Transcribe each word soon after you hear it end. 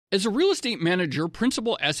As a real estate manager,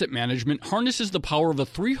 Principal Asset Management harnesses the power of a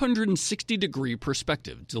 360-degree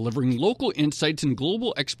perspective, delivering local insights and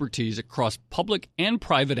global expertise across public and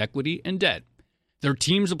private equity and debt. Their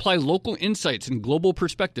teams apply local insights and global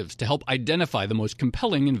perspectives to help identify the most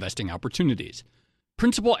compelling investing opportunities.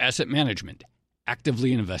 Principal Asset Management.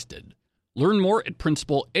 Actively invested. Learn more at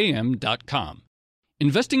principalam.com.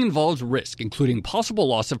 Investing involves risk, including possible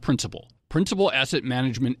loss of principal. Principal Asset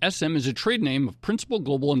Management SM is a trade name of Principal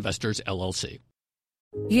Global Investors, LLC.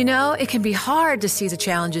 You know, it can be hard to see the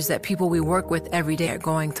challenges that people we work with every day are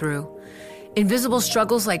going through. Invisible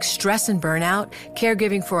struggles like stress and burnout,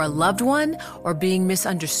 caregiving for a loved one, or being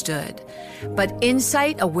misunderstood. But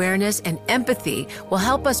insight, awareness, and empathy will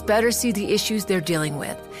help us better see the issues they're dealing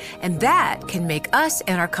with. And that can make us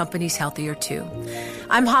and our companies healthier too.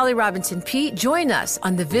 I'm Holly Robinson Peete. Join us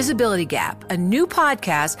on The Visibility Gap, a new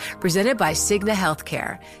podcast presented by Cigna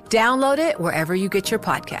Healthcare. Download it wherever you get your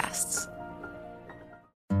podcasts.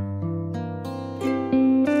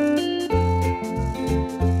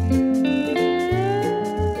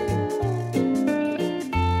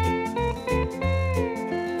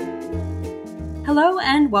 Hello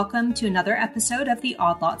and welcome to another episode of the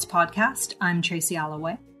Odd Lots podcast. I'm Tracy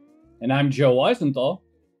Alloway. And I'm Joe Weisenthal.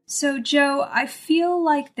 So Joe, I feel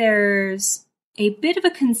like there's a bit of a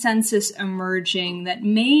consensus emerging that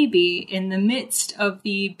maybe in the midst of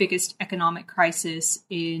the biggest economic crisis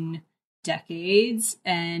in decades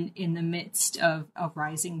and in the midst of a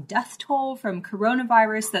rising death toll from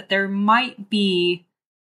coronavirus, that there might be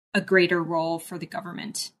a greater role for the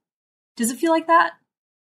government. Does it feel like that?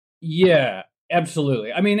 Yeah.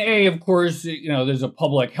 Absolutely. I mean, of course, there's a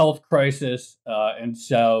public health crisis, and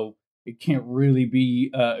so it can't really be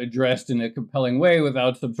addressed in a compelling way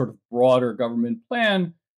without some sort of broader government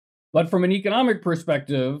plan. But from an economic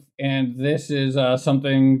perspective, and this is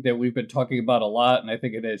something that we've been talking about a lot, and I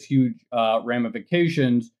think it has huge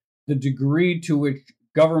ramifications, the degree to which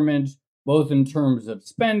governments, both in terms of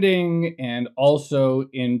spending and also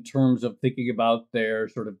in terms of thinking about their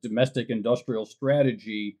sort of domestic industrial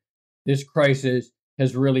strategy, this crisis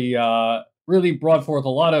has really brought forth a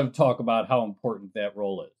lot of talk about how important that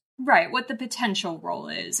role is. Right, what the potential role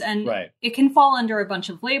is. And right. It can fall under a bunch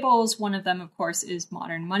of labels. One of them, of course, is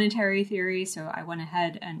modern monetary theory. So I went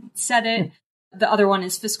ahead and said it. The other one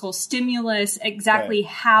is fiscal stimulus. Exactly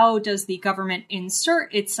How does the government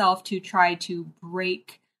insert itself to try to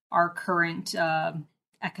break our current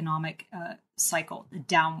economic cycle, the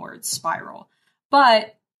downward spiral?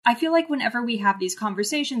 But I feel like whenever we have these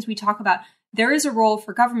conversations, we talk about there is a role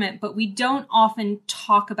for government, but we don't often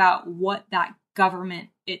talk about what that government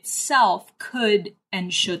itself could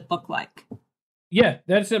and should look like. Yeah,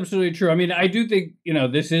 that's absolutely true. I mean, I do think,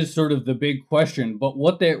 this is sort of the big question, but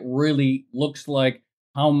what that really looks like,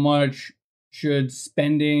 how much should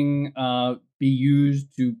spending be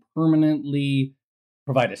used to permanently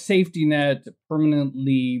provide a safety net, to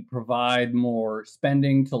permanently provide more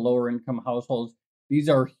spending to lower income households? These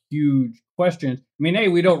are huge questions. I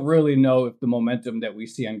mean, we don't really know if the momentum that we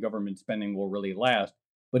see on government spending will really last.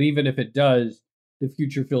 But even if it does, the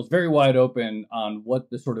future feels very wide open on what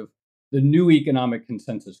the sort of the new economic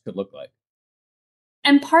consensus could look like.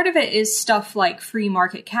 And part of it is stuff like free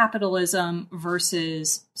market capitalism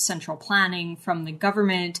versus central planning from the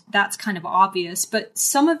government. That's kind of obvious. But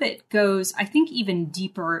some of it goes, I think, even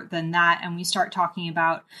deeper than that. And we start talking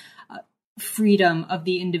about freedom of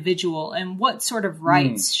the individual and what sort of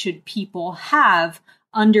rights should people have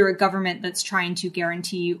under a government that's trying to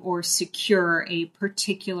guarantee or secure a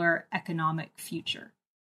particular economic future.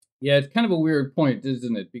 Yeah, it's kind of a weird point,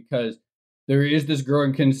 isn't it? Because there is this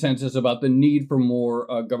growing consensus about the need for more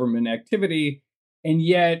government activity. And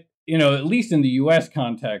yet, at least in the U.S.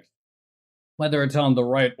 context, whether it's on the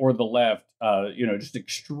right or the left, just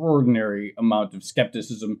extraordinary amount of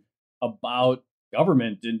skepticism about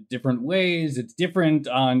government in different ways. It's different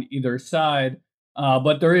on either side.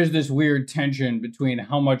 But there is this weird tension between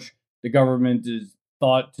how much the government is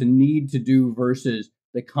thought to need to do versus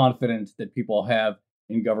the confidence that people have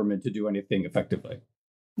in government to do anything effectively.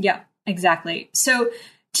 Yeah, exactly. So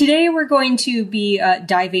today we're going to be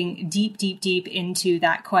diving deep into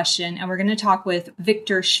that question. And we're going to talk with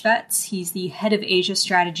Victor Shvets. He's the head of Asia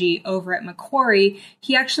strategy over at Macquarie.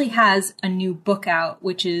 He actually has a new book out,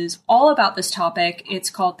 which is all about this topic. It's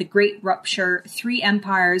called The Great Rupture, 3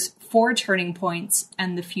 Empires, 4 Turning Points,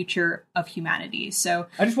 and the Future of Humanity. So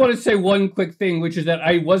I just want to say one quick thing, which is that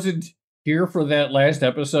I wasn't here for that last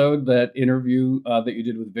episode, that interview that you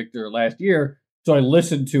did with Victor last year. So I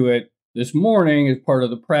listened to it this morning as part of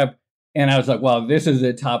the prep, and I was like, wow, this is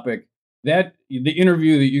a topic that the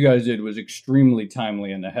interview that you guys did was extremely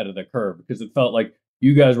timely and ahead of the curve, because it felt like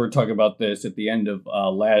You guys were talking about this at the end of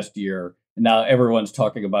last year, and now everyone's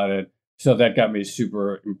talking about it. So that got me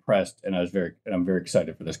super impressed, and I'm very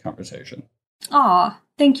excited for this conversation. Aw,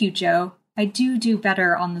 thank you, Joe. I do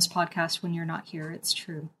better on this podcast when you're not here. It's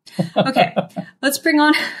true. Okay, let's bring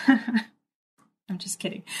on. I'm just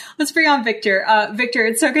kidding. Let's bring on Victor. Victor,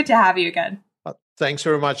 it's so good to have you again. Thanks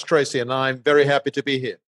very much, Tracy, and I'm very happy to be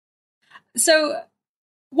here. So,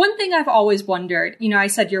 one thing I've always wondered, I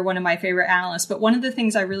said you're one of my favorite analysts, but one of the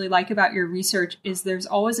things I really like about your research is there's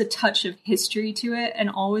always a touch of history to it and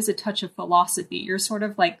always a touch of philosophy. You're sort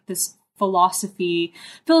of like this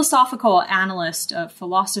philosophical analyst, a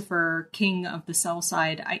philosopher, king of the sell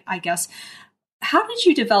side, I guess. How did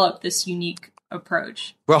you develop this unique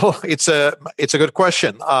approach? Well, it's a good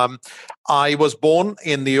question. I was born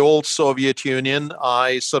in the old Soviet Union.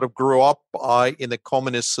 I sort of grew up in the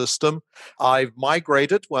communist system. I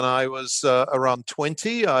migrated when I was around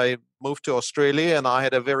 20. I moved to Australia, and I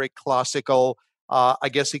had a very classical,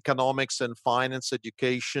 economics and finance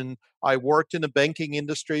education. I worked in the banking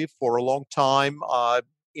industry for a long time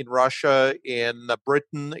in Russia, in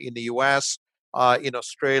Britain, in the US, in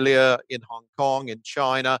Australia, in Hong Kong, in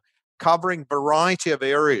China, covering variety of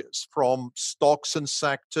areas from stocks and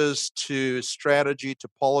sectors to strategy to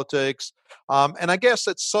politics. And I guess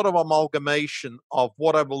it's sort of amalgamation of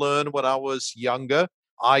what I've learned when I was younger.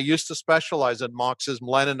 I used to specialize in Marxism,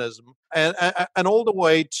 Leninism, and all the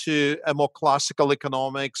way to a more classical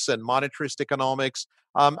economics and monetarist economics.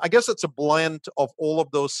 I guess it's a blend of all of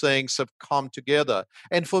those things have come together.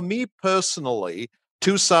 And for me personally,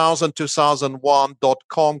 2000, 2001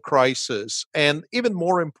 dot-com crisis, and even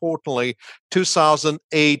more importantly,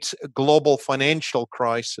 2008 global financial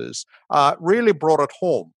crisis really brought it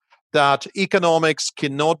home that economics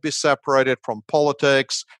cannot be separated from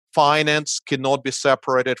politics, finance cannot be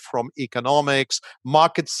separated from economics,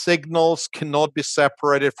 market signals cannot be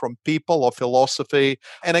separated from people or philosophy.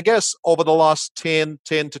 And I guess over the last 10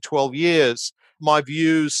 to 12 years, my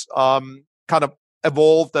views kind of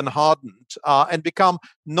evolved and hardened and become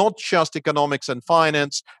not just economics and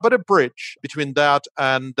finance, but a bridge between that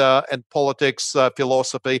and politics,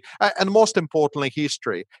 philosophy, and most importantly,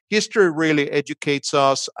 history. History really educates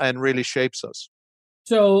us and really shapes us.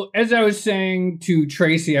 So, as I was saying to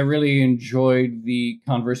Tracy, I really enjoyed the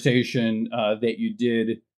conversation that you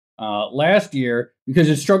did last year because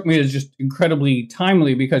it struck me as just incredibly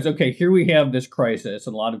timely because, okay, here we have this crisis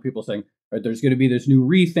and a lot of people saying, right, there's going to be this new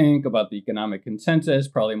rethink about the economic consensus,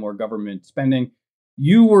 probably more government spending.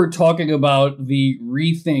 You were talking about the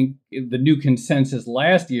rethink, the new consensus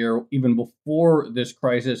last year, even before this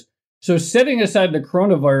crisis. So setting aside the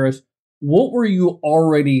coronavirus, what were you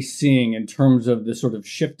already seeing in terms of the sort of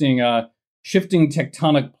shifting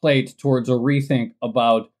tectonic plate towards a rethink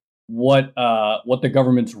about what the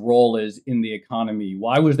government's role is in the economy?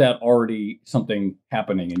 Why was that already something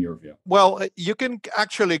happening in your view? Well, you can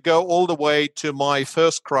actually go all the way to my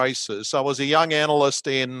first crisis. I was a young analyst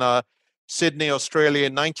in Sydney, Australia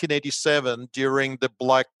in 1987 during the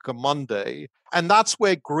Black Monday. And that's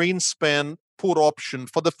where Greenspan put option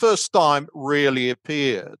for the first time really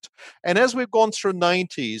appeared. And as we've gone through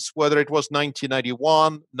 90s, whether it was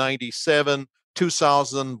 1991, 97,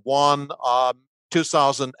 2001,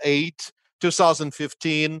 2008,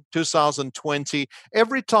 2015, 2020,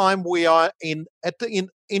 every time we are at the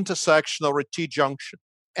intersection or a T-junction.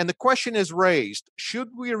 And the question is raised, should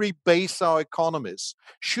we rebase our economies?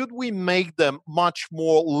 Should we make them much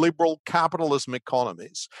more liberal capitalism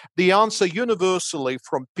economies? The answer universally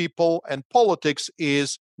from people and politics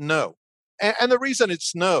is no. And the reason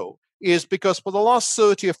it's no is because for the last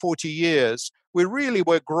 30 or 40 years, we really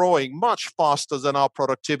were growing much faster than our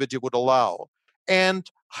productivity would allow. And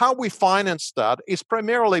how we finance that is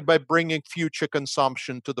primarily by bringing future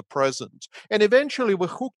consumption to the present. And eventually we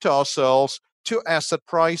hooked ourselves to asset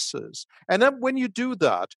prices. And then when you do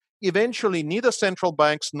that, eventually neither central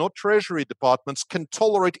banks nor treasury departments can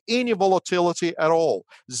tolerate any volatility at all.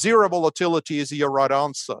 Zero volatility is your right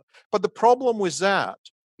answer. But the problem with that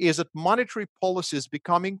is that monetary policies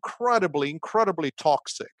become incredibly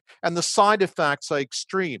toxic, and the side effects are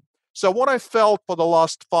extreme. So what I felt for the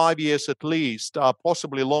last 5 years at least,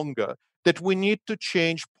 possibly longer, that we need to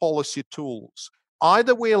change policy tools.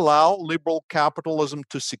 Either we allow liberal capitalism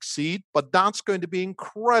to succeed, but that's going to be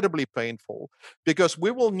incredibly painful because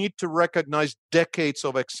we will need to recognize decades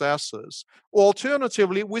of excesses.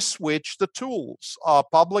 Alternatively, we switch the tools. Our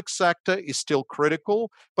public sector is still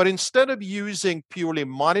critical, but instead of using purely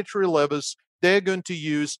monetary levers, they're going to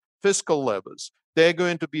use fiscal levers. They're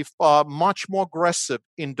going to be much more aggressive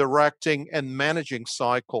in directing and managing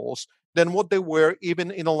cycles. than what they were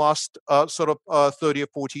even in the last 30 or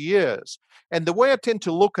 40 years. And the way I tend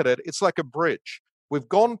to look at it, it's like a bridge. We've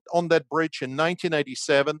gone on that bridge in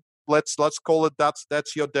 1987. Let's call it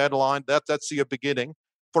that's your deadline. That's your beginning.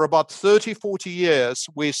 For about 30, 40 years,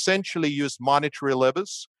 we essentially used monetary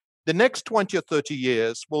levers. The next 20 or 30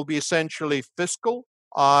 years will be essentially fiscal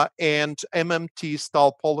and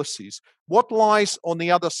MMT-style policies. What lies on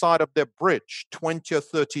the other side of the bridge 20 or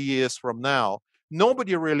 30 years from now?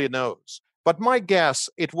 Nobody really knows. But my guess,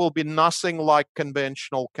 it will be nothing like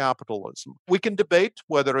conventional capitalism. We can debate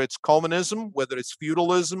whether it's communism, whether it's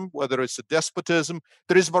feudalism, whether it's a despotism.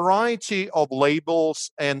 There is a variety of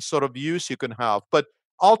labels and sort of views you can have, but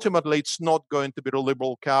ultimately it's not going to be the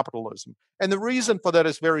liberal capitalism. And the reason for that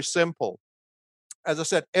is very simple. As I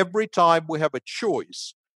said, every time we have a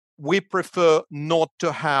choice, we prefer not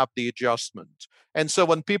to have the adjustment. And so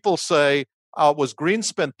when people say, was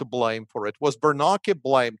Greenspan to blame for it? Was Bernanke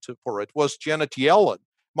blamed for it? Was Janet Yellen?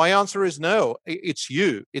 My answer is no. It's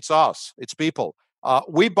you. It's us. It's people.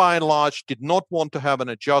 We, by and large, did not want to have an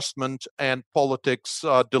adjustment, and politics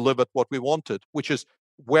delivered what we wanted, which is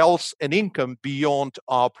wealth and income beyond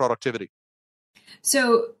our productivity.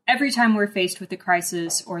 So every time we're faced with a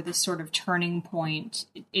crisis or this sort of turning point,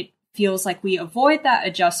 it feels like we avoid that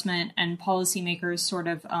adjustment and policymakers sort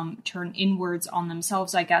of turn inwards on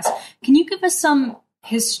themselves, I guess. Can you give us some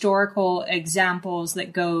historical examples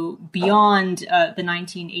that go beyond the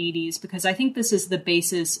 1980s? Because I think this is the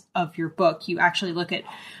basis of your book. You actually look at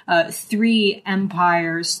three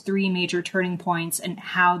empires, three major turning points, and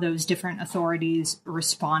how those different authorities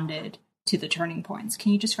responded to the turning points.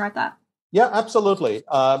 Can you describe that? Yeah, absolutely.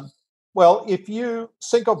 Well, if you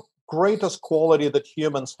think of greatest quality that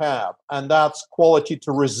humans have, and that's quality to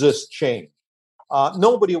resist change.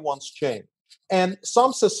 Nobody wants change. And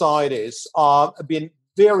some societies have been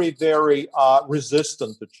very, very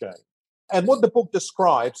resistant to change. And what the book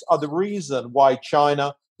describes are the reason why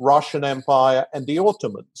China, Russian Empire, and the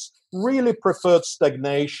Ottomans really preferred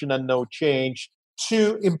stagnation and no change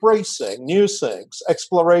to embracing new things,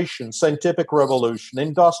 exploration, scientific revolution,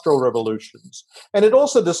 industrial revolutions. And it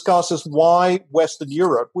also discusses why Western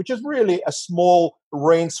Europe, which is really a small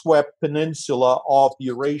rain-swept peninsula of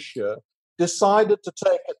Eurasia, decided to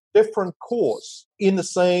take a different course in the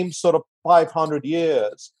same sort of 500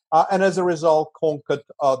 years, and as a result conquered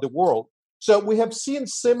the world. So we have seen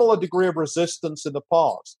similar degree of resistance in the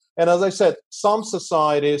past. And as I said, some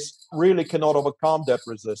societies really cannot overcome that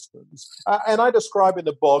resistance. And I describe in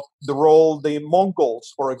the book the role the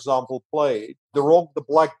Mongols, for example, played, the role the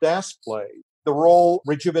Black Death played, the role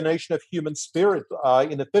rejuvenation of human spirit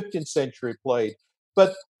in the 15th century played.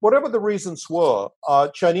 But whatever the reasons were,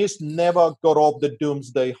 Chinese never got off the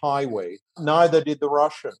doomsday highway. Neither did the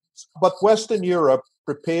Russians. But Western Europe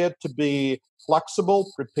prepared to be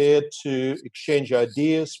flexible, prepared to exchange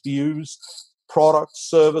ideas, views, products,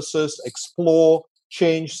 services, explore,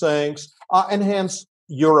 change things, and hence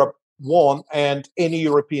Europe won, and any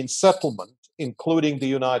European settlement, including the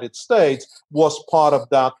United States, was part of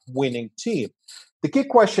that winning team. The key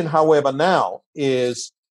question, however, now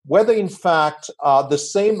is whether, in fact, the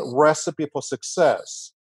same recipe for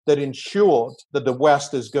success that ensured that the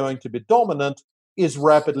West is going to be dominant is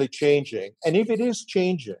rapidly changing. And if it is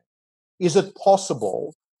changing, is it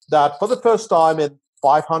possible that for the first time in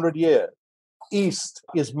 500 years, East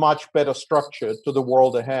is much better structured to the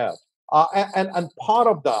world ahead? And part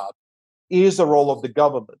of that is a role of the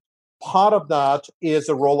government. Part of that is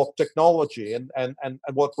a role of technology and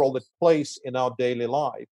what role it plays in our daily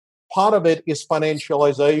life. Part of it is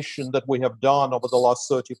financialization that we have done over the last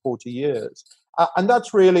 30, 40 years. And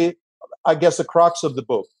that's really, I guess, the crux of the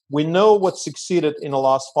book. We know what succeeded in the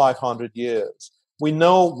last 500 years. We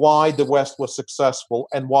know why the West was successful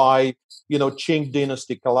and why, Qing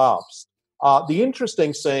dynasty collapsed. The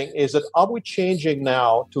interesting thing is that are we changing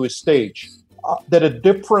now to a stage that a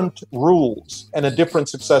different rules and a different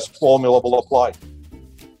success formula will apply?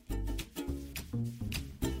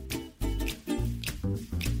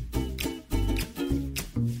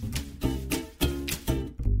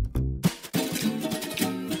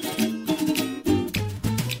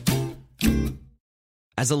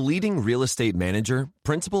 As a leading real estate manager,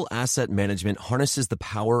 Principal Asset Management harnesses the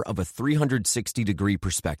power of a 360-degree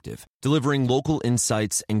perspective, delivering local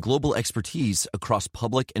insights and global expertise across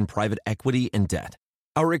public and private equity and debt.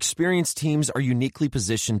 Our experienced teams are uniquely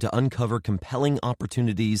positioned to uncover compelling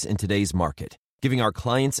opportunities in today's market, giving our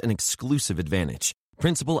clients an exclusive advantage.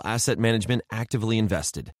 Principal Asset Management actively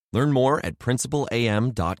invested. Learn more at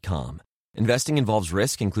principalam.com. Investing involves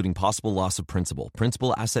risk, including possible loss of principal.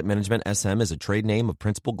 Principal Asset Management SM is a trade name of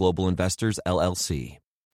Principal Global Investors, LLC.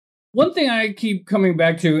 One thing I keep coming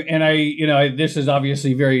back to, and this is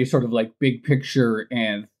obviously very sort of like big picture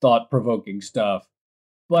and thought provoking stuff,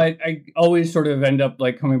 but I always sort of end up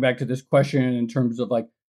like coming back to this question in terms of like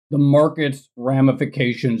the market's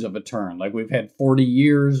ramifications of a turn. Like we've had 40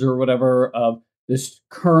 years or whatever of this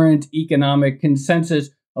current economic consensus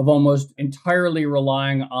of almost entirely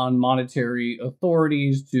relying on monetary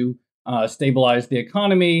authorities to stabilize the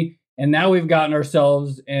economy. And now we've gotten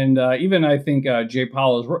ourselves, and even I think Jay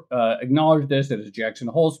Powell has acknowledged this at his Jackson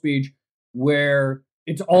Hole speech, where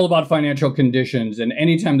it's all about financial conditions. And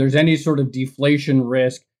anytime there's any sort of deflation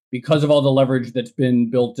risk, because of all the leverage that's been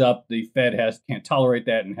built up, the Fed can't tolerate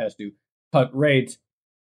that and has to cut rates.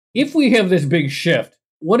 If we have this big shift,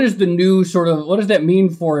 what does that mean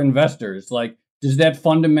for investors? Like, does that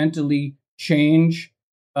fundamentally change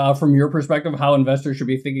from your perspective how investors should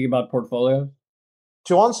be thinking about portfolios?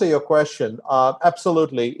 To answer your question,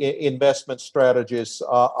 absolutely, investment strategies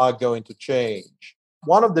are going to change.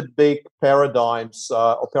 One of the big paradigms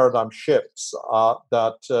or paradigm shifts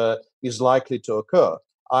that is likely to occur,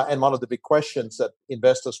 and one of the big questions that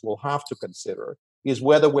investors will have to consider, is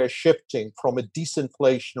whether we're shifting from a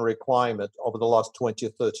disinflationary climate over the last 20 or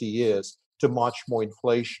 30 years to much more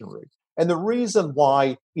inflationary. And the reason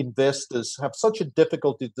why investors have such a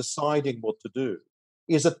difficulty deciding what to do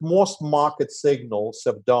is that most market signals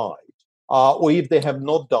have died, or if they have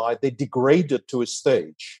not died, they degraded to a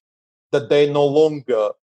stage that they no longer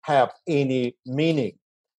have any meaning.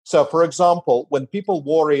 So, for example, when people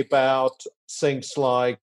worry about things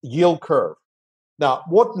like yield curve, now,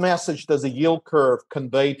 what message does a yield curve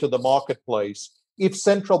convey to the marketplace if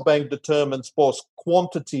central bank determines both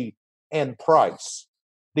quantity and price?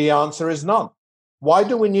 The answer is none. Why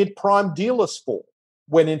do we need prime dealers for,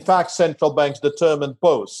 when in fact central banks determine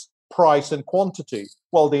both price and quantity?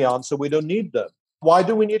 Well, the answer, we don't need them. Why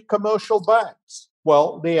do we need commercial banks?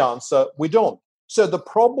 Well, the answer, we don't. So the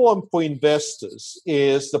problem for investors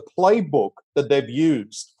is the playbook that they've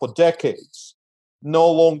used for decades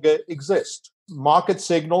no longer exists. Market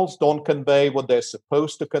signals don't convey what they're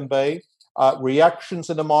supposed to convey. Reactions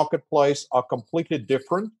in the marketplace are completely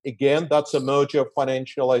different. Again, that's a merger of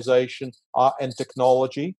financialization and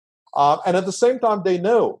technology. And at the same time, they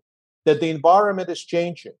know that the environment is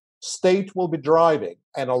changing. State will be driving,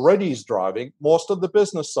 and already is driving, most of the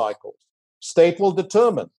business cycles. State will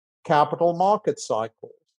determine capital market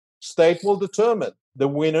cycles. State will determine the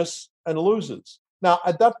winners and losers. Now,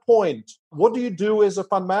 at that point, what do you do as a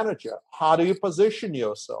fund manager? How do you position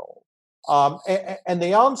yourself? And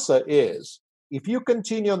the answer is, if you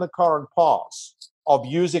continue on the current path of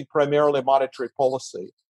using primarily monetary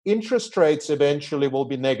policy, interest rates eventually will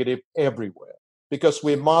be negative everywhere because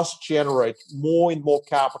we must generate more and more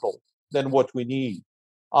capital than what we need.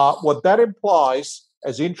 What that implies,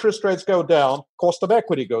 as interest rates go down, cost of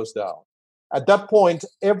equity goes down. At that point,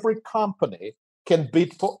 every company can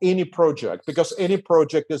bid for any project because any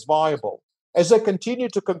project is viable. As they continue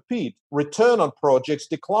to compete, return on projects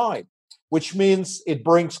decline, which means it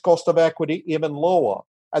brings cost of equity even lower.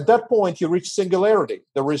 At that point, you reach singularity.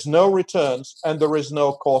 There is no returns and there is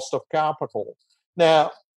no cost of capital.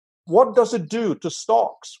 Now, what does it do to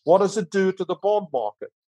stocks? What does it do to the bond market?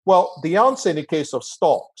 Well, the answer in the case of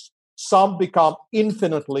stocks, some become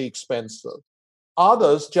infinitely expensive.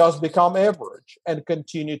 Others just become average and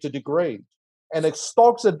continue to degrade. And if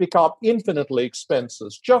stocks that become infinitely expensive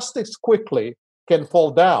just as quickly can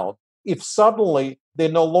fall down if suddenly they're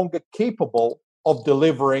no longer capable of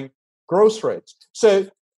delivering growth rates. So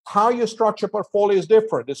how you structure portfolio is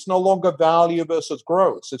different. It's no longer value versus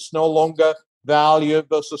growth. It's no longer value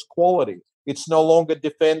versus quality. It's no longer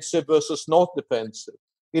defensive versus not defensive.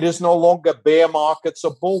 It is no longer bear markets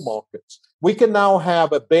or bull markets. We can now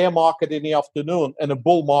have a bear market in the afternoon and a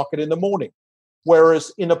bull market in the morning.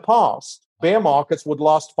 Whereas in the past, bear markets would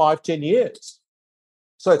last 5-10 years.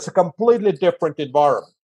 So it's a completely different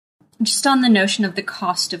environment. Just on the notion of the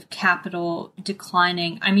cost of capital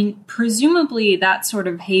declining, I mean, presumably that sort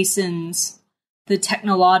of hastens the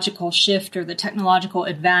technological shift or the technological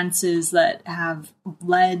advances that have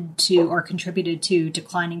led to or contributed to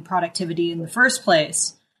declining productivity in the first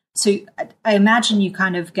place. So I imagine you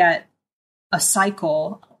kind of get a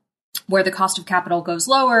cycle where the cost of capital goes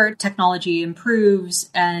lower, technology improves,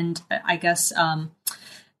 and I guess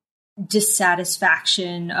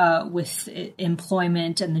dissatisfaction with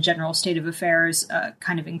employment and the general state of affairs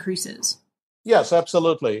kind of increases. Yes,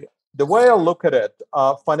 absolutely. The way I look at it,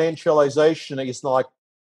 financialization is like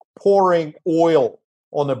pouring oil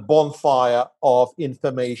on a bonfire of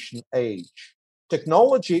information age.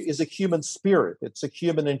 Technology is a human spirit. It's a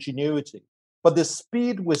human ingenuity. But the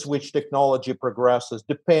speed with which technology progresses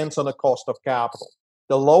depends on the cost of capital.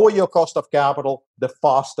 The lower your cost of capital, the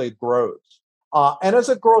faster it grows. And as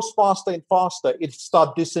it grows faster and faster, it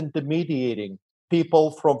starts disintermediating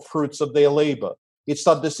people from fruits of their labor. It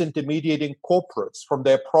starts disintermediating corporates from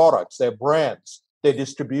their products, their brands, their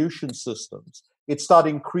distribution systems. It starts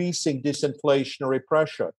increasing disinflationary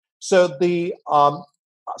pressure. So the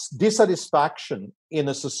dissatisfaction in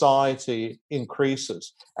a society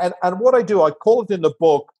increases. And what I do, I call it in the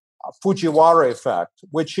book Fujiwara effect,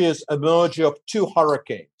 which is a merger of two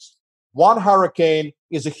hurricanes. One hurricane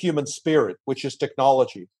is a human spirit, which is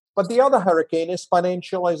technology. But the other hurricane is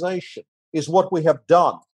financialization, is what we have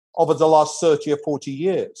done over the last 30 or 40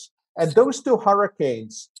 years. And those two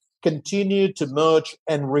hurricanes continue to merge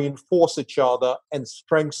and reinforce each other and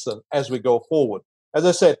strengthen as we go forward. As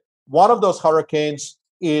I said, one of those hurricanes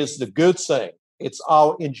is the good thing. It's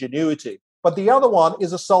our ingenuity. But the other one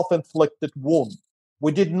is a self-inflicted wound.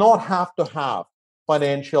 We did not have to have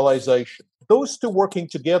financialization. Those two working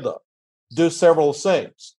together do several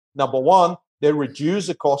things. Number one, they reduce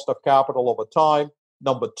the cost of capital over time.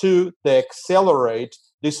 Number two, they accelerate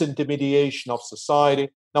disintermediation of society.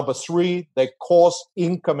 Number three, they cause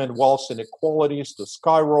income and wealth inequalities to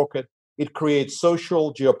skyrocket. It creates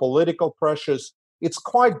social, geopolitical pressures. It's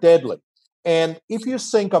quite deadly. And if you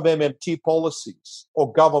think of MMT policies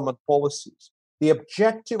or government policies, the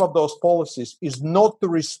objective of those policies is not to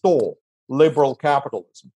restore liberal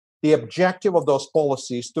capitalism. The objective of those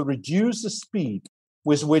policies is to reduce the speed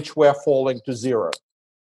with which we're falling to zero.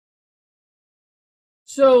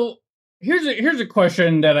 So here's a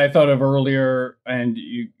question that I thought of earlier, and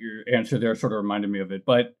your answer there sort of reminded me of it.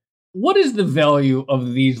 But what is the value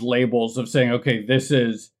of these labels of saying, okay, this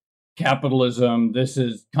is capitalism, this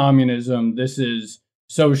is communism, this is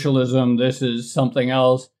socialism, this is something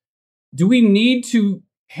else? Do we need to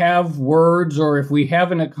have words, or if we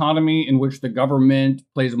have an economy in which the government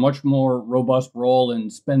plays a much more robust role in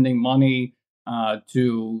spending money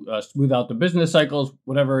to smooth out the business cycles,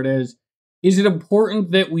 whatever it is it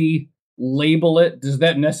important that we label it? Does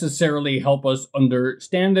that necessarily help us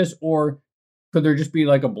understand this, or could there just be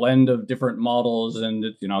like a blend of different models and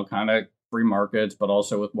it's, kind of free markets, but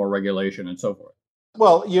also with more regulation and so forth?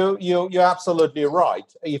 Well, you're absolutely right.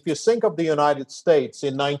 If you think of the United States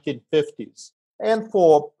in 1950s and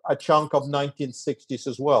for a chunk of 1960s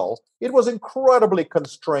as well, it was incredibly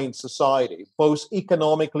constrained society, both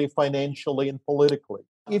economically, financially, and politically.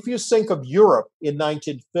 If you think of Europe in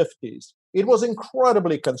 1950s, it was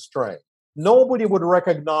incredibly constrained. Nobody would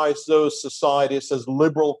recognize those societies as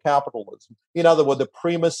liberal capitalism. In other words, the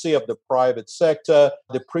primacy of the private sector,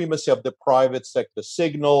 the primacy of the private sector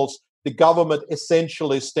signals, the government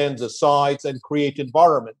essentially stands aside and create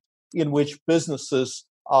environment in which businesses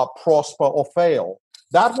prosper or fail.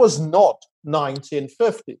 That was not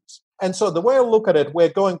 1950s. And so the way I look at it, we're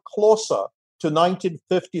going closer to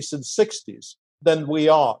 1950s and 60s than we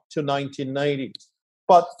are to 1990s.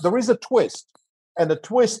 But there is a twist. And the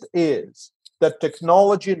twist is that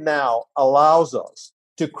technology now allows us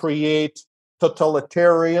to create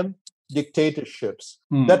totalitarian dictatorships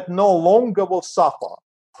that no longer will suffer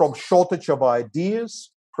from shortage of ideas,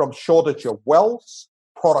 from shortage of wealth,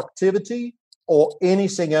 productivity, or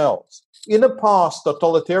anything else. In the past,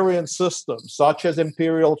 totalitarian systems such as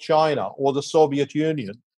Imperial China or the Soviet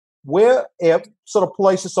Union were sort of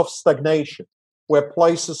places of stagnation, were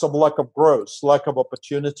places of lack of growth, lack of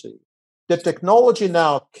opportunity. The technology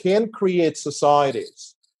now can create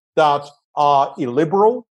societies that are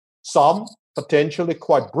illiberal, some potentially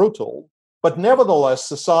quite brutal, but nevertheless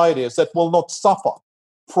societies that will not suffer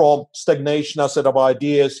from stagnation, as of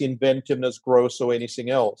ideas, inventiveness, growth, or anything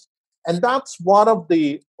else. And that's one of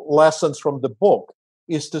the lessons from the book,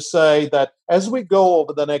 is to say that as we go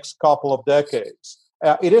over the next couple of decades,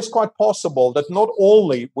 it is quite possible that not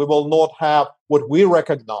only we will not have what we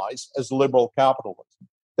recognize as liberal capitalism,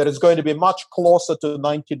 that it's going to be much closer to the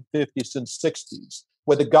 1950s and 60s,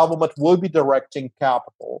 where the government will be directing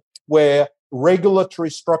capital, where regulatory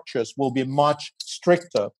structures will be much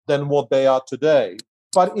stricter than what they are today.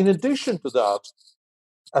 But in addition to that,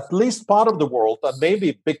 at least part of the world, and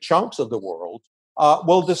maybe big chunks of the world,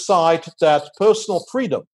 will decide that personal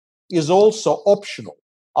freedom is also optional.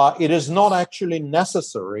 It is not actually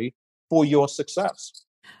necessary for your success.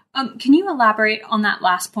 Can you elaborate on that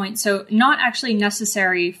last point? So not actually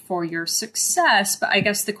necessary for your success, but I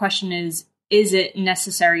guess the question is it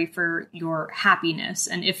necessary for your happiness?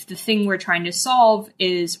 And if the thing we're trying to solve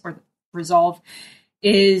is, or resolve,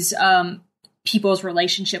 is people's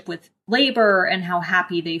relationship with labor and how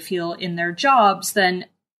happy they feel in their jobs, then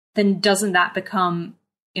doesn't that become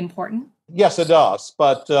important? Yes, it does.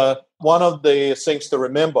 But one of the things to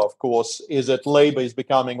remember, of course, is that labor is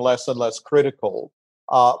becoming less and less critical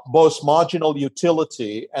both marginal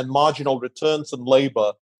utility and marginal returns on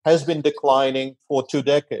labor has been declining for 2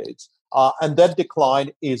 decades. And that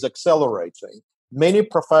decline is accelerating. Many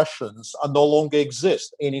professions are no longer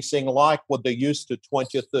exist anything like what they used to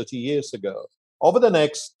 20 or 30 years ago. Over the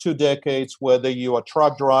next 2 decades, whether you're a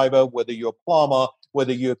truck driver, whether you're a plumber,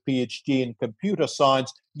 whether you're a PhD in computer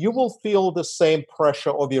science, you will feel the same pressure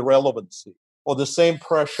of irrelevancy or the same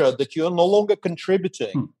pressure that you're no longer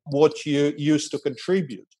contributing what you used to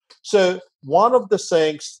contribute. So one of the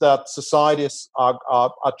things that societies are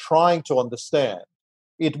trying to understand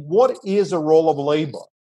is what is the role of labor.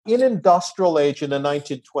 In industrial age in the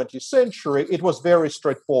 19th century, it was very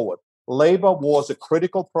straightforward. Labor was a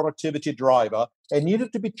critical productivity driver and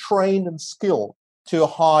needed to be trained and skilled to a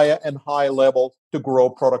higher and higher level to grow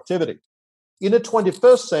productivity. In the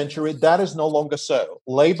 21st century, that is no longer so.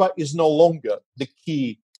 Labor is no longer the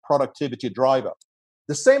key productivity driver.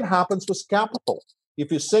 The same happens with capital.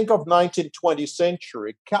 If you think of 19th, 20th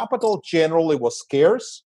century, capital generally was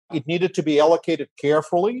scarce. It needed to be allocated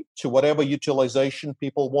carefully to whatever utilization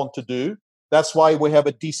people want to do. That's why we have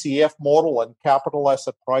a DCF model and capital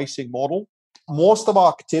asset pricing model. Most of our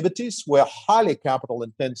activities were highly capital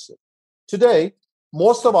intensive. Today,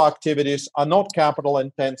 most of our activities are not capital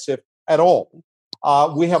intensive at all.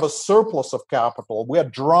 We have a surplus of capital. We are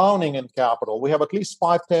drowning in capital. We have at least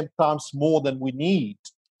 5-10 times more than we need.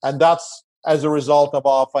 And that's as a result of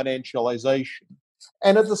our financialization.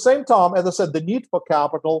 And at the same time, as I said, the need for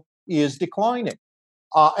capital is declining.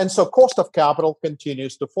 And so cost of capital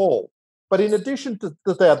continues to fall. But in addition to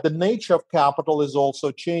that, the nature of capital is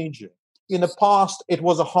also changing. In the past, it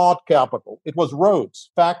was a hard capital. It was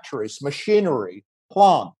roads, factories, machinery,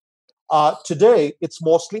 plant. Today, it's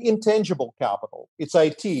mostly intangible capital. It's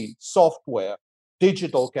IT, software,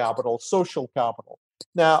 digital capital, social capital.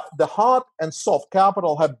 Now, the hard and soft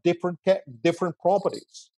capital have different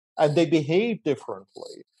properties, and they behave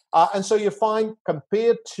differently. And so you find,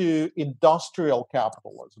 compared to industrial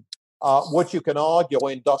capitalism, what you can argue,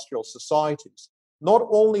 or industrial societies, not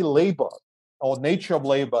only labor or nature of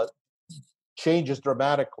labor changes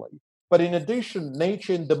dramatically, but in addition,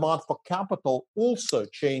 nature and demand for capital also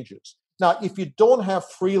changes. Now, if you don't have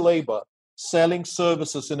free labor selling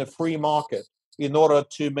services in a free market in order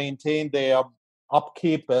to maintain their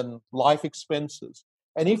upkeep and life expenses,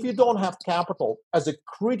 and if you don't have capital as a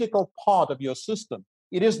critical part of your system,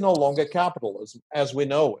 it is no longer capitalism as we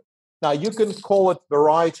know it. Now, you can call it a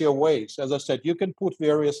variety of ways. As I said, you can put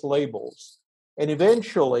various labels. And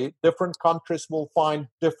eventually, different countries will find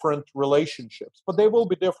different relationships, but they will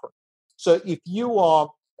be different. So if you are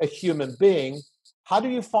a human being, how do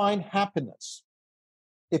you find happiness?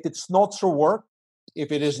 If it's not through work,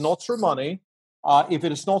 if it is not through money, if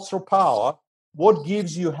it is not through power, what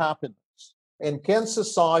gives you happiness? And can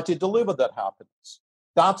society deliver that happiness?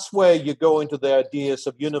 That's where you go into the ideas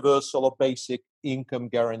of universal or basic income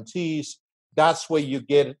guarantees. That's where you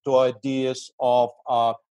get into ideas of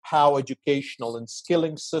how educational and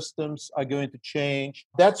skilling systems are going to change.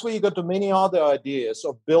 That's where you go to many other ideas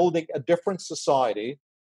of building a different society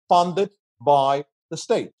funded by the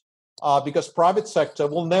state. Because private sector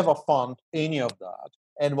will never fund any of that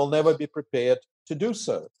and will never be prepared to do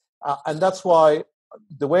so. And that's why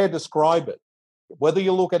the way I describe it, whether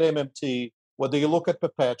you look at MMT, whether you look at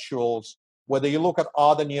perpetuals, whether you look at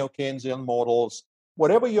other neo-Keynesian models,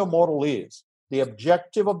 whatever your model is, the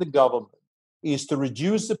objective of the government is to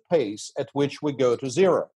reduce the pace at which we go to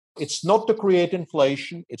zero. It's not to create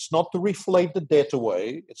inflation. It's not to reflate the debt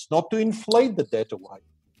away. It's not to inflate the debt away.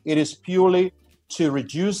 It is purely to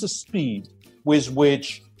reduce the speed with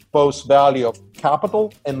which both value of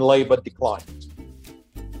capital and labor declines.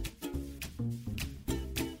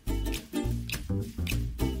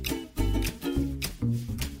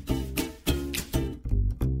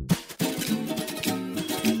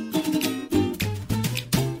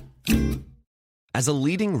 As a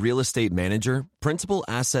leading real estate manager, Principal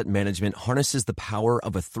Asset Management harnesses the power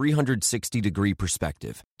of a 360-degree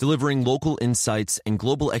perspective, delivering local insights and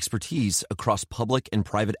global expertise across public and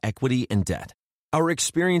private equity and debt. Our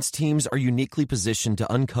experienced teams are uniquely positioned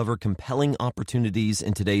to uncover compelling opportunities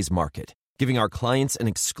in today's market, giving our clients an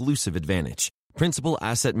exclusive advantage. Principal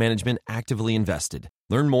Asset Management actively invested.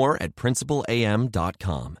 Learn more at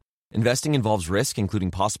principalam.com. Investing involves risk,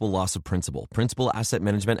 including possible loss of principal. Principal Asset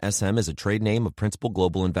Management SM is a trade name of Principal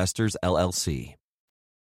Global Investors, LLC.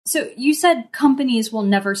 So you said companies will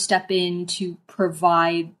never step in to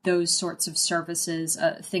provide those sorts of services,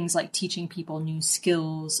 things like teaching people new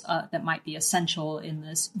skills that might be essential in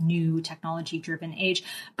this new technology-driven age.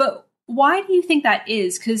 But why do you think that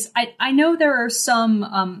is? Because I know there are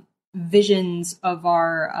some visions of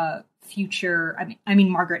our future. I mean,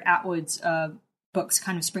 Margaret Atwood's books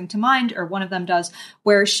kind of spring to mind, or one of them does,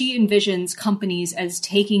 where she envisions companies as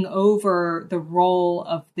taking over the role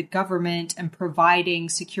of the government and providing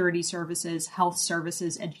security services, health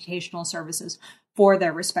services, educational services for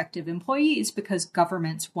their respective employees because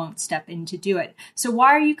governments won't step in to do it. So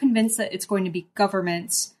why are you convinced that it's going to be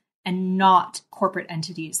governments and not corporate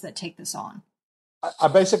entities that take this on? I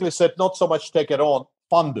basically said not so much take it on,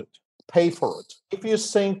 fund it, pay for it. If you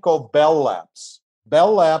think of Bell Labs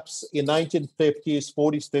in 1950s,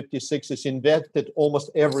 40s, 50s, 60s invented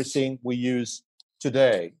almost everything we use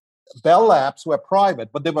today. Bell Labs were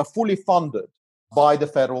private, but they were fully funded by the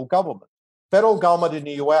federal government. Federal government in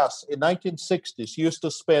the US in 1960s used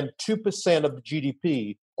to spend 2% of the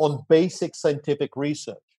GDP on basic scientific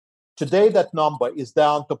research. Today, that number is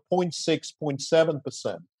down to 0.6,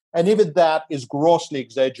 0.7%. And even that is grossly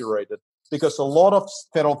exaggerated because a lot of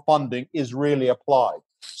federal funding is really applied.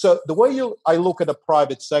 So the way I look at the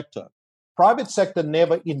private sector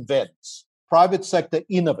never invents. Private sector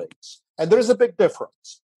innovates. And there is a big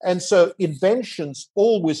difference. And so inventions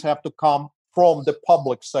always have to come from the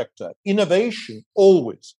public sector. Innovation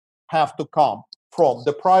always have to come from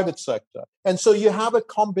the private sector. And so you have a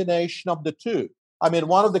combination of the two. I mean,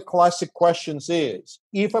 one of the classic questions is,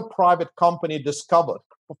 if a private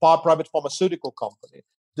pharmaceutical company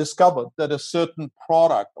discovered that a certain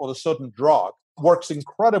product or a certain drug works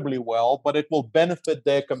incredibly well, but it will benefit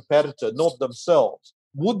their competitor, not themselves,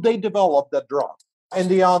 would they develop that drug? And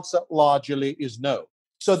the answer largely is no.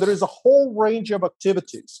 So there is a whole range of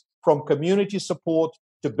activities, from community support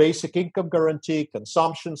to basic income guarantee,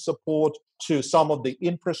 consumption support, to some of the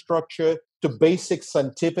infrastructure, to basic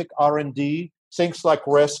scientific R&D, things like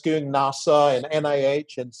rescuing NASA and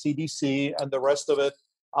NIH and CDC and the rest of it.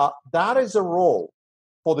 That is a role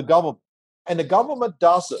for the government. And the government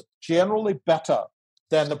does it generally better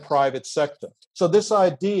than the private sector. So this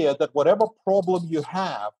idea that whatever problem you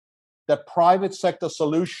have, that private sector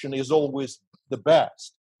solution is always the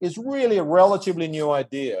best is really a relatively new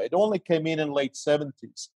idea. It only came in late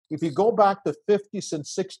 70s. If you go back to 50s and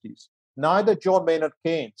 60s, neither John Maynard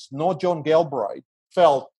Keynes nor John Galbraith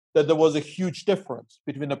felt that there was a huge difference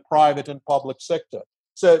between the private and public sector.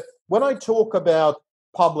 So when I talk about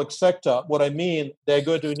public sector, what I mean, they're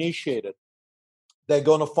going to initiate it. They're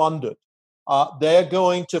going to fund it. They're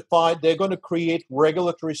going to create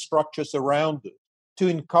regulatory structures around it to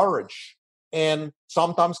encourage and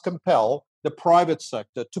sometimes compel the private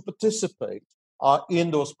sector to participate in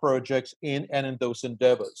those projects and in those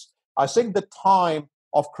endeavors. I think the time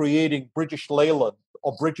of creating British Leyland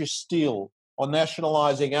or British Steel or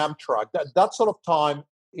nationalizing Amtrak, that sort of time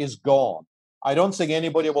is gone. I don't think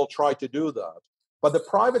anybody will try to do that. But the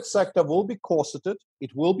private sector will be corseted,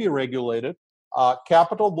 it will be regulated,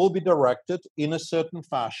 capital will be directed in a certain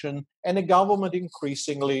fashion, and the government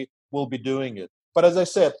increasingly will be doing it. But as I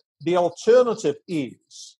said, the alternative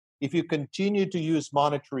is, if you continue to use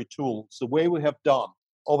monetary tools the way we have done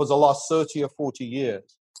over the last 30 or 40 years,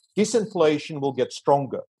 disinflation will get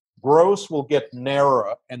stronger, growth will get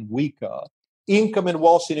narrower and weaker, income and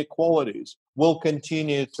wealth inequalities will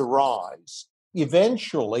continue to rise.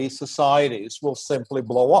 Eventually, societies will simply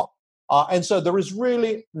blow up. And so there is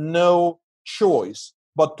really no choice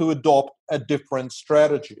but to adopt a different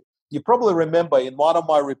strategy. You probably remember in one of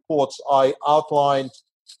my reports, I outlined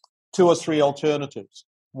 2 or 3 alternatives.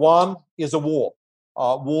 One is a war.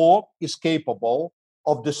 War is capable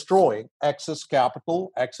of destroying excess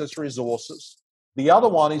capital, excess resources. The other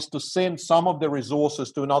one is to send some of the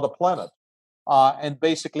resources to another planet and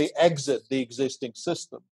basically exit the existing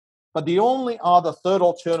system. But the only other third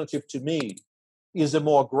alternative to me is a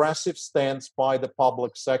more aggressive stance by the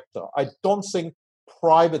public sector. I don't think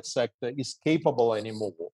private sector is capable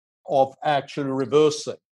anymore of actually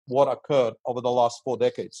reversing what occurred over the last 4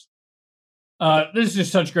 decades. This is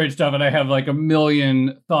just such great stuff, and I have like a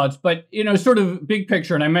million thoughts. But, sort of big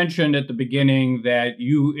picture, and I mentioned at the beginning that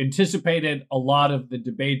you anticipated a lot of the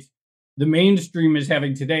debates the mainstream is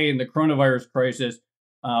having today in the coronavirus crisis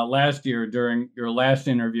last year during your last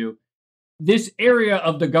interview. This area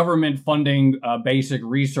of the government funding basic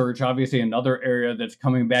research, obviously another area that's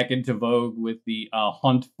coming back into vogue with the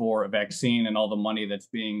hunt for a vaccine and all the money that's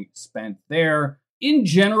being spent there. In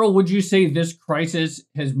general, would you say this crisis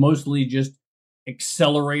has mostly just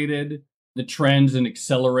accelerated the trends and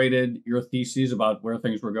accelerated your theses about where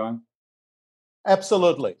things were going?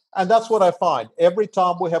 Absolutely. And that's what I find. Every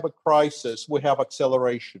time we have a crisis, we have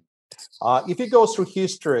acceleration. If you go through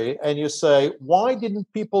history and you say, why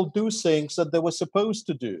didn't people do things that they were supposed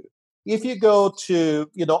to do? If you go to,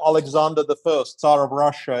 Alexander I, Tsar of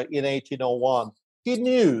Russia in 1801, He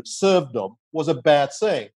knew serfdom was a bad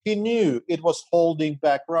thing. He knew it was holding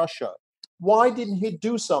back Russia. Why didn't he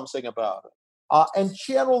do something about it? And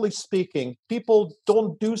generally speaking, people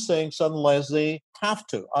don't do things unless they have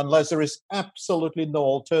to, unless there is absolutely no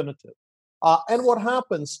alternative. And what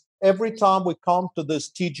happens every time we come to this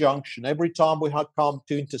T-junction, every time we have come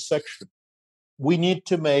to intersection, we need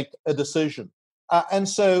to make a decision. And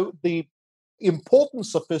so the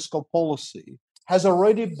importance of fiscal policy has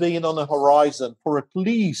already been on the horizon for at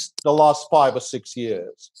least the last 5 or 6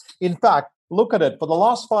 years. In fact, look at it. For the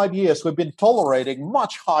last 5 years, we've been tolerating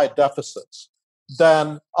much higher deficits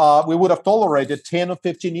than we would have tolerated 10 or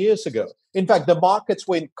 15 years ago. In fact, the markets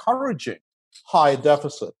were encouraging high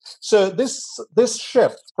deficit. So this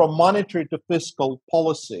shift from monetary to fiscal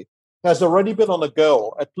policy has already been on the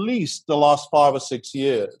go at least the last 5 or 6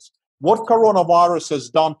 years. What coronavirus has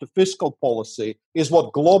done to fiscal policy is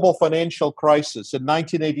what global financial crisis in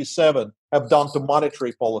 1987 have done to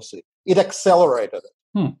monetary policy. It accelerated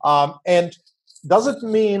it. And does it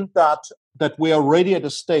mean that we are already at a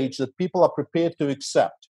stage that people are prepared to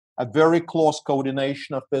accept a very close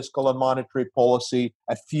coordination of fiscal and monetary policy,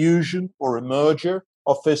 a fusion or a merger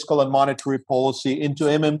of fiscal and monetary policy into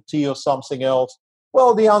MMT or something else?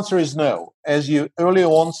 Well, the answer is no. As you earlier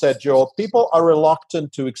on said, Joe, people are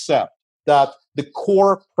reluctant to accept that the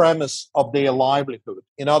core premise of their livelihood,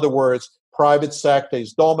 in other words, private sector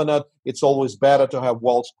is dominant, it's always better to have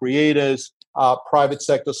wealth creators, private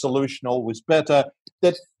sector solution always better,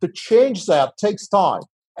 that to change that takes time.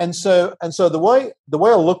 And so the way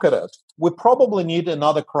I look at it, we probably need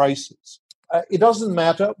another crisis. It doesn't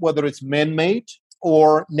matter whether it's man-made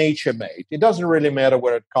or nature-made. It doesn't really matter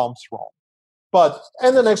where it comes from.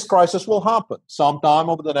 And the next crisis will happen sometime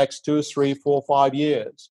over the next 2, 3, 4, 5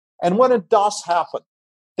 years. And when it does happen,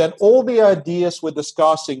 then all the ideas we're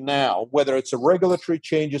discussing now, whether it's regulatory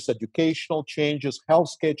changes, educational changes,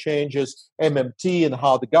 healthcare changes, MMT and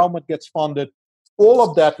how the government gets funded, all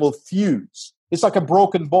of that will fuse. It's like a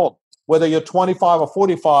broken bond. Whether you're 25 or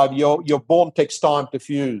 45, your bond takes time to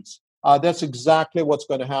fuse. That's exactly what's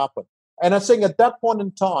going to happen. And I think at that point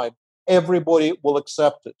in time, everybody will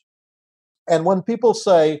accept it. And when people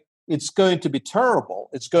say it's going to be terrible,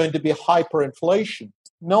 it's going to be hyperinflation,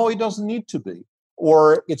 no, it doesn't need to be.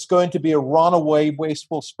 Or it's going to be a runaway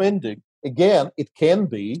wasteful spending. Again, it can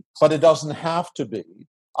be, but it doesn't have to be.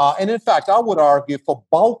 And in fact, I would argue for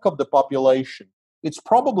bulk of the population, it's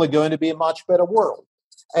probably going to be a much better world.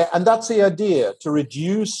 And that's the idea, to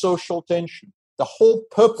reduce social tension. The whole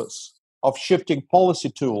purpose of shifting policy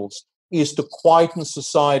tools is to quieten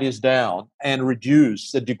societies down and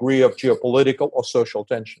reduce the degree of geopolitical or social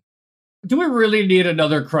tension. Do we really need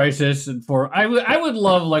another crisis? I would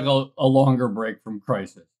love like a longer break from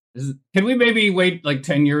crisis. Can we maybe wait like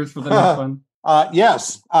 10 years for the next one?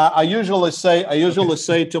 Yes. I usually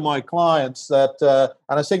say to my clients that,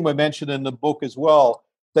 and I think we mentioned in the book as well,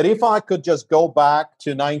 that if I could just go back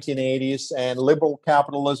to 1980s and liberal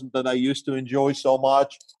capitalism that I used to enjoy so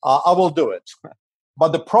much, I will do it.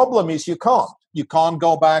 But the problem is you can't. You can't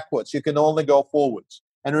go backwards. You can only go forwards.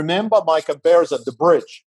 And remember my comparison, the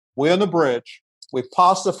bridge. We're on the bridge. We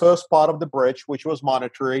passed the first part of the bridge, which was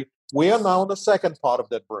monetary. We are now on the second part of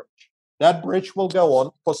that bridge. That bridge will go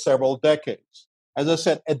on for several decades. As I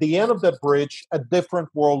said, at the end of that bridge, a different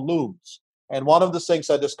world looms. And one of the things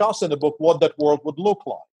I discuss in the book, what that world would look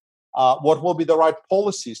like. What will be the right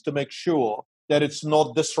policies to make sure that it's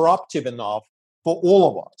not disruptive enough for all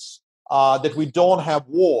of us. That we don't have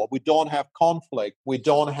war, we don't have conflict, we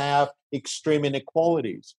don't have extreme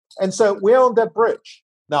inequalities. And so we're on that bridge.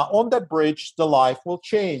 Now, on that bridge, the life will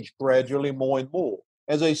change gradually more and more.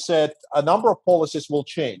 As I said, a number of policies will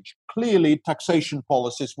change. Clearly, taxation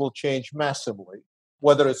policies will change massively,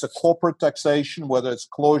 whether it's a corporate taxation, whether it's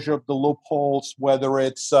closure of the loopholes, whether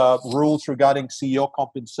it's rules regarding CEO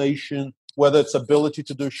compensation, whether it's ability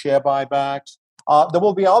to do share buybacks. There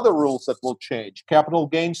will be other rules that will change: capital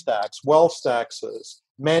gains tax, wealth taxes,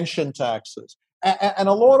 mansion taxes. And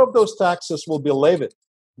a lot of those taxes will be levied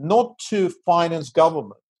not to finance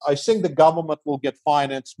government. I think the government will get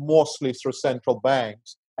financed mostly through central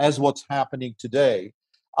banks, as what's happening today.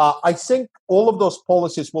 I think all of those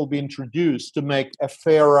policies will be introduced to make a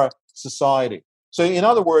fairer society. So in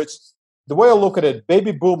other words, the way I look at it,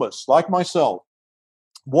 baby boomers like myself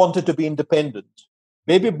wanted to be independent.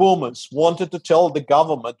 Baby boomers wanted to tell the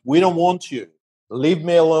government, we don't want you. Leave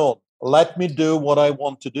me alone. Let me do what I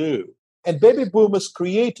want to do. And baby boomers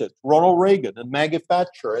created Ronald Reagan and Maggie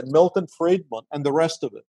Thatcher and Milton Friedman and the rest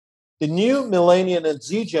of it. The new millennial and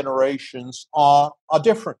Z generations are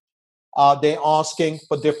different. They're asking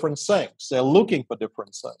for different things. They're looking for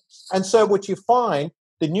different things. And so what you find,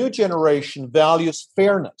 the new generation values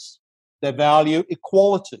fairness. They value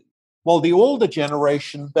equality. While the older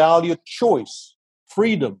generation valued choice,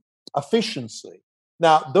 freedom, efficiency.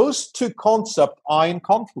 Now, those two concepts are in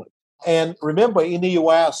conflict. And remember, in the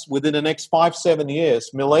US, within the next 5-7 years,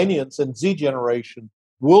 millennials and Z generation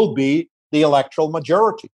will be the electoral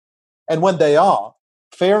majority. And when they are,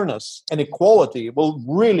 fairness and equality will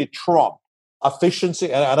really trump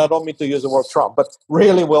efficiency. And I don't mean to use the word trump, but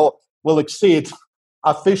really will exceed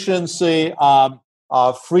efficiency,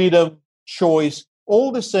 freedom, choice,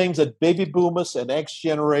 all the things that baby boomers and X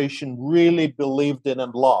generation really believed in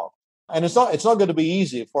and loved. And it's not going to be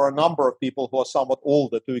easy for a number of people who are somewhat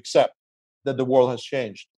older to accept that the world has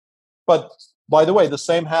changed. But by the way, the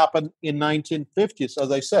same happened in 1950s.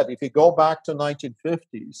 As I said, if you go back to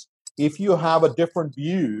 1950s, if you have a different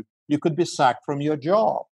view, you could be sacked from your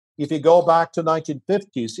job. If you go back to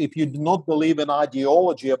 1950s, if you do not believe in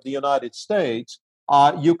ideology of the United States,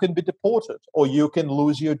 you can be deported or you can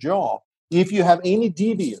lose your job. If you have any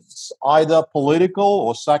deviance, either political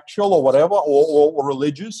or sexual or whatever, or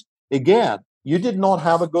religious, again, you did not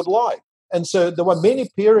have a good life. And so there were many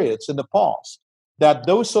periods in the past that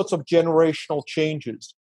those sorts of generational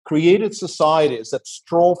changes created societies that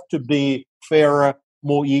strove to be fairer,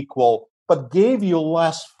 more equal, but gave you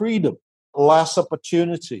less freedom, less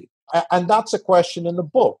opportunity. And that's a question in the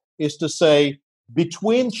book, is to say,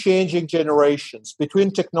 between changing generations,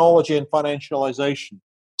 between technology and financialization,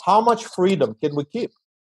 how much freedom can we keep?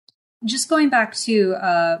 Just going back to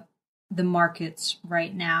the markets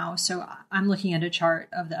right now. So I'm looking at a chart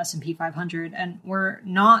of the S&P 500, and we're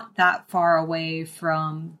not that far away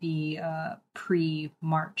from the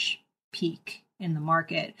pre-March peak in the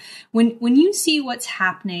market. When you see what's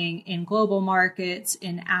happening in global markets,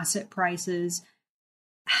 in asset prices,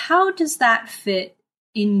 how does that fit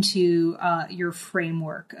into your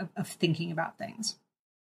framework of thinking about things?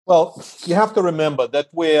 Well, you have to remember that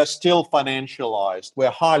we're still financialized. We're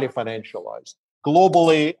highly financialized.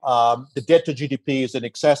 Globally, the debt to GDP is in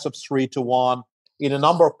excess of 3-1. In a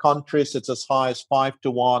number of countries, it's as high as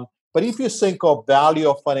 5-1. But if you think of value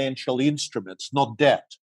of financial instruments, not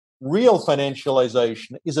debt, real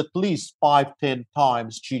financialization is at least 5-10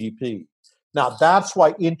 times GDP. Now, that's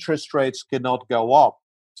why interest rates cannot go up.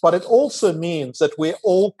 But it also means that we're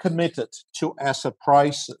all committed to asset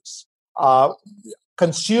prices.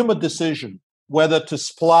 Consumer decision, whether to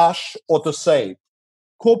splash or to save.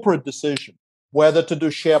 Corporate decision, whether to do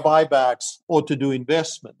share buybacks or to do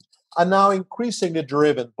investment, are now increasingly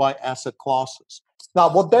driven by asset classes.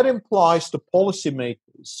 Now, what that implies to policymakers,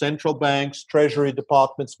 central banks, treasury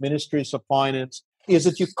departments, ministries of finance, is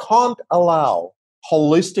that you can't allow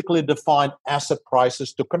holistically defined asset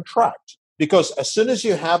prices to contract. Because as soon as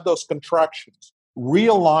you have those contractions,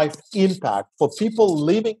 real life impact for people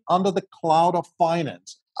living under the cloud of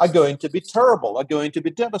finance are going to be terrible, are going to be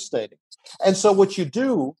devastating. And so what you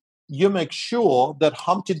do, you make sure that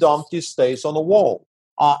Humpty Dumpty stays on the wall.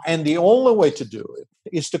 And the only way to do it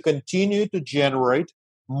is to continue to generate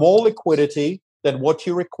more liquidity than what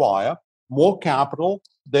you require, more capital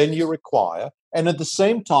than you require, and at the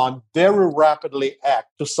same time, very rapidly act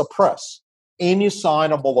to suppress any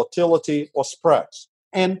sign of volatility or spreads.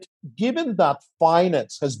 And given that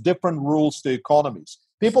finance has different rules to economies,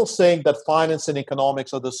 people saying that finance and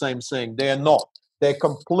economics are the same thing, they are not. They're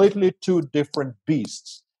completely two different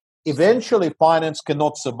beasts. Eventually, finance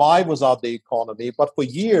cannot survive without the economy, but for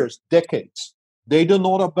years, decades, they do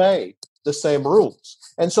not obey the same rules.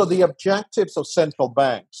 And so the objectives of central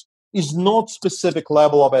banks is not specific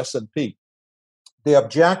level of S&P. The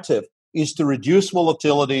objective is to reduce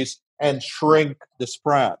volatilities and shrink the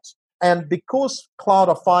spreads. And because cloud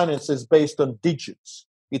of finance is based on digits,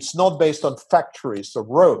 it's not based on factories or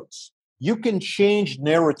roads, you can change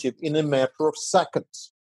narrative in a matter of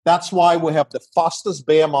seconds. That's why we have the fastest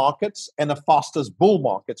bear markets and the fastest bull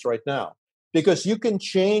markets right now, because you can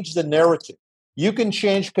change the narrative. You can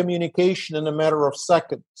change communication in a matter of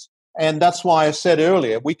seconds. And that's why I said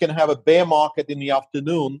earlier, we can have a bear market in the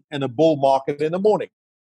afternoon and a bull market in the morning,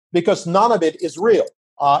 because none of it is real.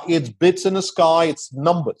 It's bits in the sky, it's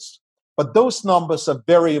numbers. But those numbers are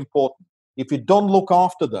very important. If you don't look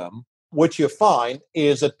after them, what you find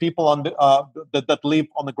is that people that live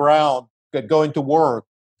on the ground, going to work,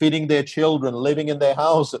 feeding their children, living in their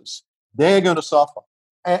houses, they're going to suffer.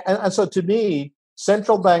 And so to me,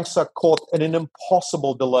 central banks are caught in an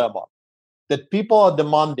impossible dilemma, that people are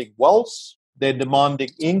demanding wealth, they're demanding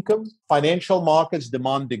income, financial markets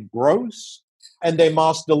demanding growth, and they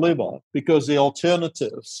must deliver because the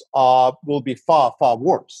alternatives will be far, far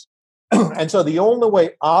worse. And so the only way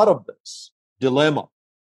out of this dilemma,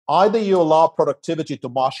 either you allow productivity to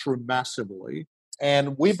mushroom massively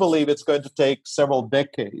And we believe it's going to take several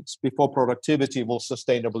decades before productivity will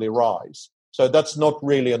sustainably rise. So that's not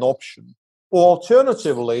really an option.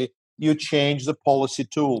 Alternatively, you change the policy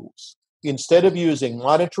tools. Instead of using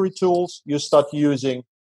monetary tools, you start using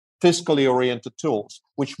fiscally oriented tools,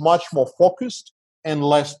 which are much more focused and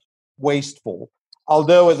less wasteful.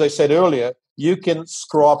 Although, as I said earlier, you can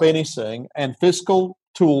screw up anything, and fiscal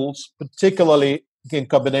tools, particularly in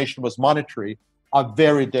combination with monetary, are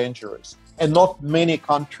very dangerous. And not many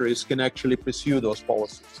countries can actually pursue those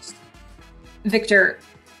policies. Victor,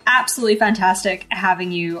 absolutely fantastic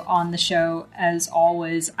having you on the show, as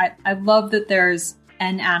always. I love that there's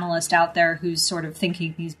an analyst out there who's sort of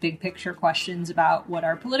thinking these big picture questions about what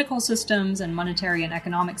our political systems and monetary and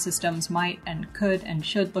economic systems might and could and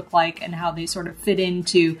should look like, and how they sort of fit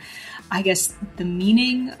into, I guess, the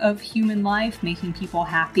meaning of human life, making people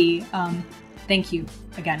happy. Thank you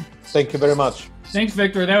again. Thank you very much. Thanks,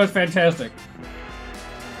 Victor. That was fantastic.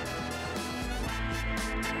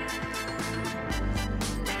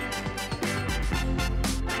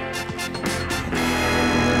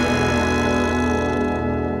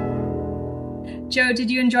 Joe,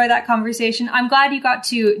 did you enjoy that conversation? I'm glad you got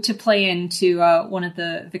to play into one of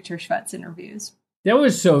the Victor Shvets interviews. That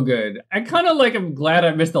was so good. I kind of I'm glad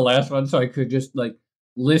I missed the last one so I could just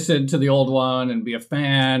listen to the old one and be a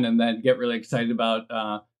fan and then get really excited about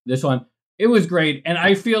this one. It was great. And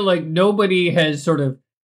I feel like nobody has sort of,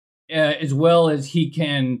 as well as he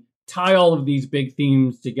can, tie all of these big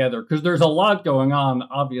themes together, because there's a lot going on,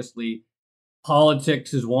 obviously.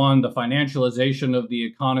 Politics is one, the financialization of the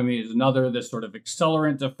economy is another, this sort of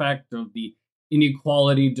accelerant effect of the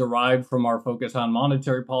inequality derived from our focus on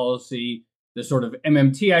monetary policy, the sort of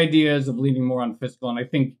MMT ideas of leaning more on fiscal. And I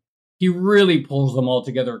think he really pulls them all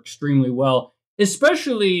together extremely well,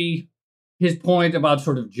 especially his point about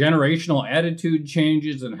sort of generational attitude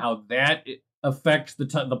changes and how that affects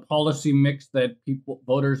the policy mix that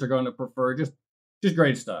voters are going to prefer. Just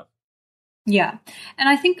great stuff. Yeah. And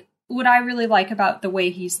I think what I really like about the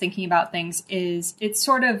way he's thinking about things is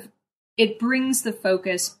it brings the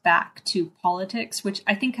focus back to politics, which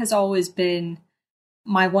I think has always been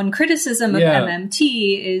my one criticism of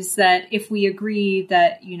MMT, is that if we agree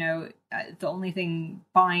that, the only thing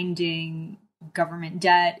binding government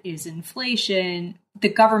debt is inflation, the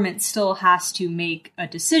government still has to make a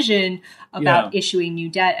decision about issuing new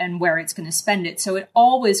debt and where it's going to spend it. So it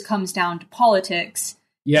always comes down to politics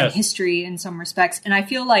and history in some respects. And I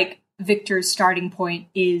feel like Victor's starting point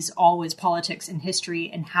is always politics and history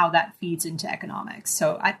and how that feeds into economics.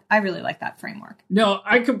 So I really like that framework. No,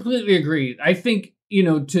 I completely agree. I think,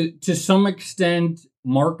 to some extent,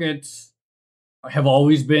 markets have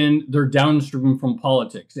always they're downstream from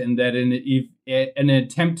politics, and that an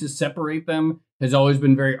attempt to separate them has always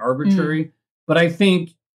been very arbitrary. But I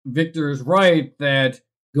think Victor is right that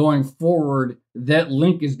going forward, that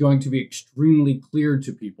link is going to be extremely clear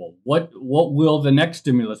to people. What will the next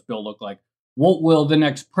stimulus bill look like? What will the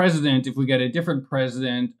next president, if we get a different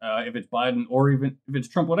president, if it's Biden or even if it's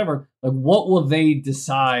Trump, whatever, what will they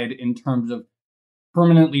decide in terms of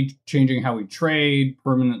permanently changing how we trade,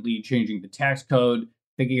 permanently changing the tax code,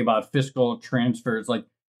 thinking about fiscal transfers?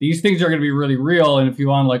 These things are going to be really real. And if you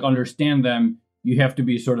want to understand them, you have to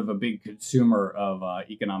be sort of a big consumer of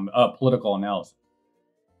political analysis.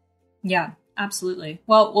 Yeah, absolutely.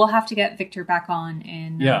 Well, we'll have to get Victor back on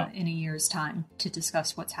in a year's time to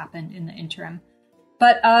discuss what's happened in the interim.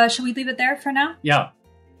 But should we leave it there for now? Yeah.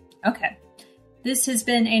 Okay. This has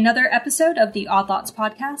been another episode of the Odd Lots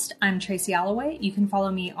podcast. I'm Tracy Alloway. You can follow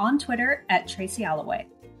me on Twitter at Tracy Alloway.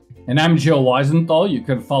 And I'm Joe Weisenthal. You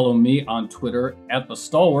can follow me on Twitter at The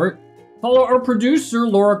Stalwart. Follow our producer,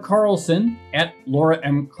 Laura Carlson, at Laura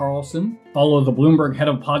M. Carlson. Follow the Bloomberg head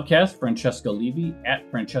of podcast, Francesca Levy, at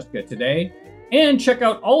Francesca Today. And check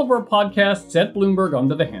out all of our podcasts at Bloomberg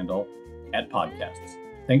under the handle at Podcasts.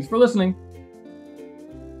 Thanks for listening.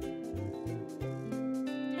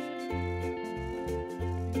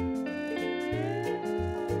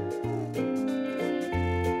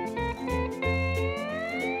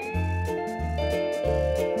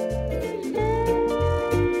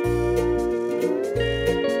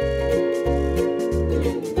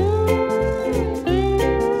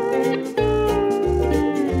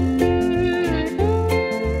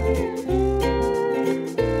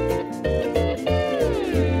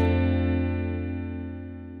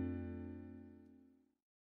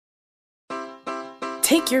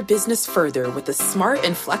 Take your business further with the smart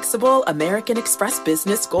and flexible American Express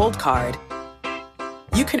Business Gold Card.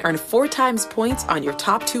 You can earn 4 times points on your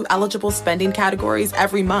top 2 eligible spending categories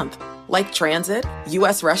every month, like transit,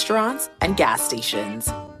 U.S. restaurants, and gas stations.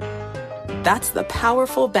 That's the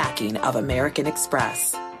powerful backing of American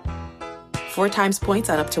Express. 4 times points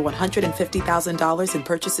on up to $150,000 in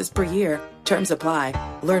purchases per year. Terms apply.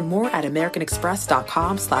 Learn more at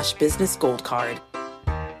americanexpress.com/businessgoldcard.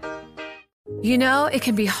 You know, it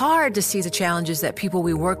can be hard to see the challenges that people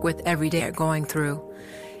we work with every day are going through.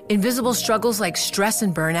 Invisible struggles like stress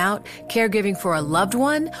and burnout, caregiving for a loved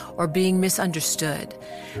one, or being misunderstood.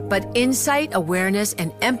 But insight, awareness,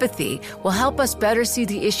 and empathy will help us better see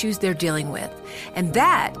the issues they're dealing with. And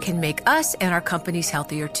that can make us and our companies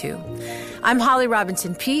healthier too. I'm Holly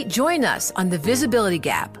Robinson Peete. Join us on The Visibility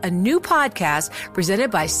Gap, a new podcast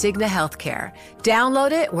presented by Cigna Healthcare.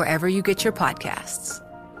 Download it wherever you get your podcasts.